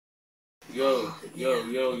Yo.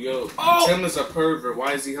 Oh! Tim is a pervert.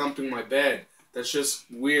 Why is he humping my bed? That's just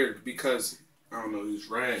weird because, I don't know, he's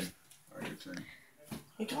red. Alright, your turn.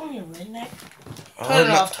 You calling me a redneck? Turn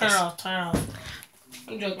it off.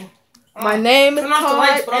 I'm joking. My name is Turn off the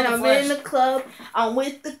lights, Todd, put on and the I'm flash. in the club. I'm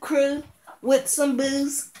with the crew, with some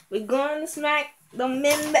booze. We're going to smack them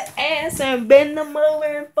in the ass and bend them over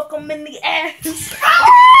and fuck them in the ass.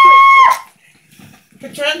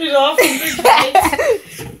 Turn it off.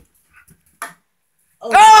 Oh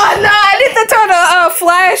no! I need to turn a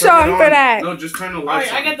flash on for that. No, just turn the lights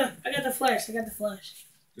on. Alright, I got the flash.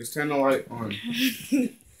 Just turn the light on.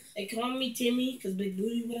 They call me Timmy because Big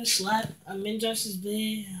Booty with a slap. I'm in Josh's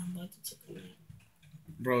bed. I'm about to take a nap.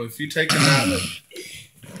 Bro, if you take a nap...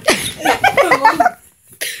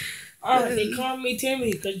 Alright, they call me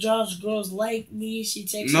Timmy because Josh girls like me. She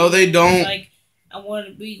texts No, me they don't. like, I want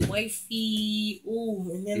to be wifey. Ooh,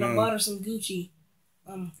 and then I bought her some Gucci.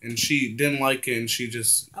 And she didn't like it, and she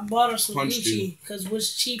just... I bought her some punched Gucci because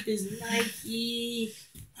what's cheap is Nike.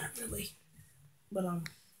 Not really, but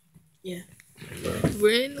yeah.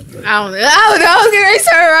 We're in the, I don't know. I was getting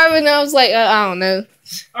started and I was like, I don't know.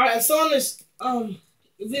 Alright, so on this,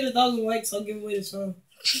 if we hit 1,000 likes, I'll give away this phone.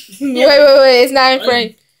 Wait, it's not in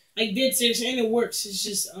frame. Like dead serious, and it works. It's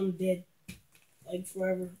just I'm dead, like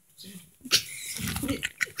forever.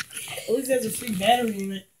 At least there's a free battery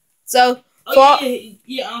in it. So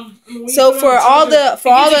So for all the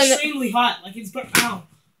extremely hot, like it's ow.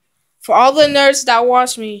 For all the nerds that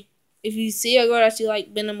watch me, if you see a girl that you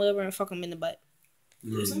like, bend them over and fuck them in the butt.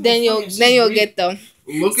 Then you'll get them.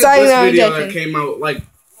 Look So, at you this know, video I'm that came out, like,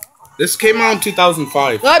 this came out in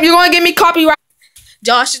 2005. Oh, you're gonna give me copyright.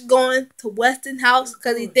 Josh is going to Westinghouse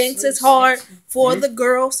because he thinks it's hard for the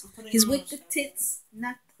girls. He's with the tits,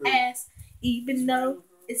 not the ass, even though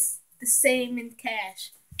it's the same in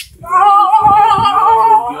cash. Yo.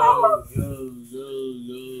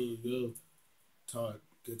 Todd,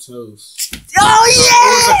 get toes. Oh, yeah!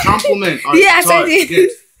 It was a compliment. Yes, I did.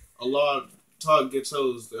 Todd gets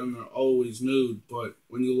toes, and they're always nude, but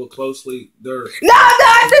when you look closely, they're... No,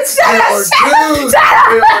 shut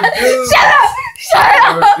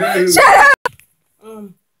up!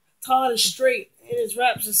 Todd is straight, and his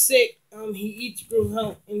raps are sick. He eats girls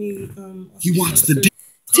out, and he wants the dick.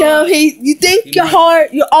 Tell him, you think you're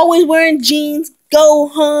hard, you're always wearing jeans, go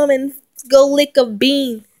home and go lick a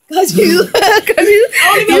bean. Cause you look like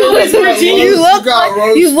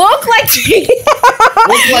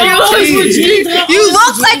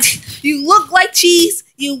you look like cheese.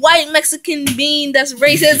 You white Mexican bean. That's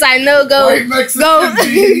racist. I know. Go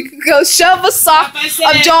shove a sock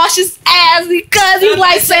up Josh's ass because he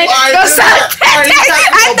likes saying. And now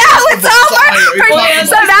it's over.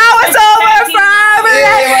 So now it's over forever.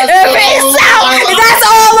 Peace out. That's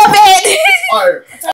all of it.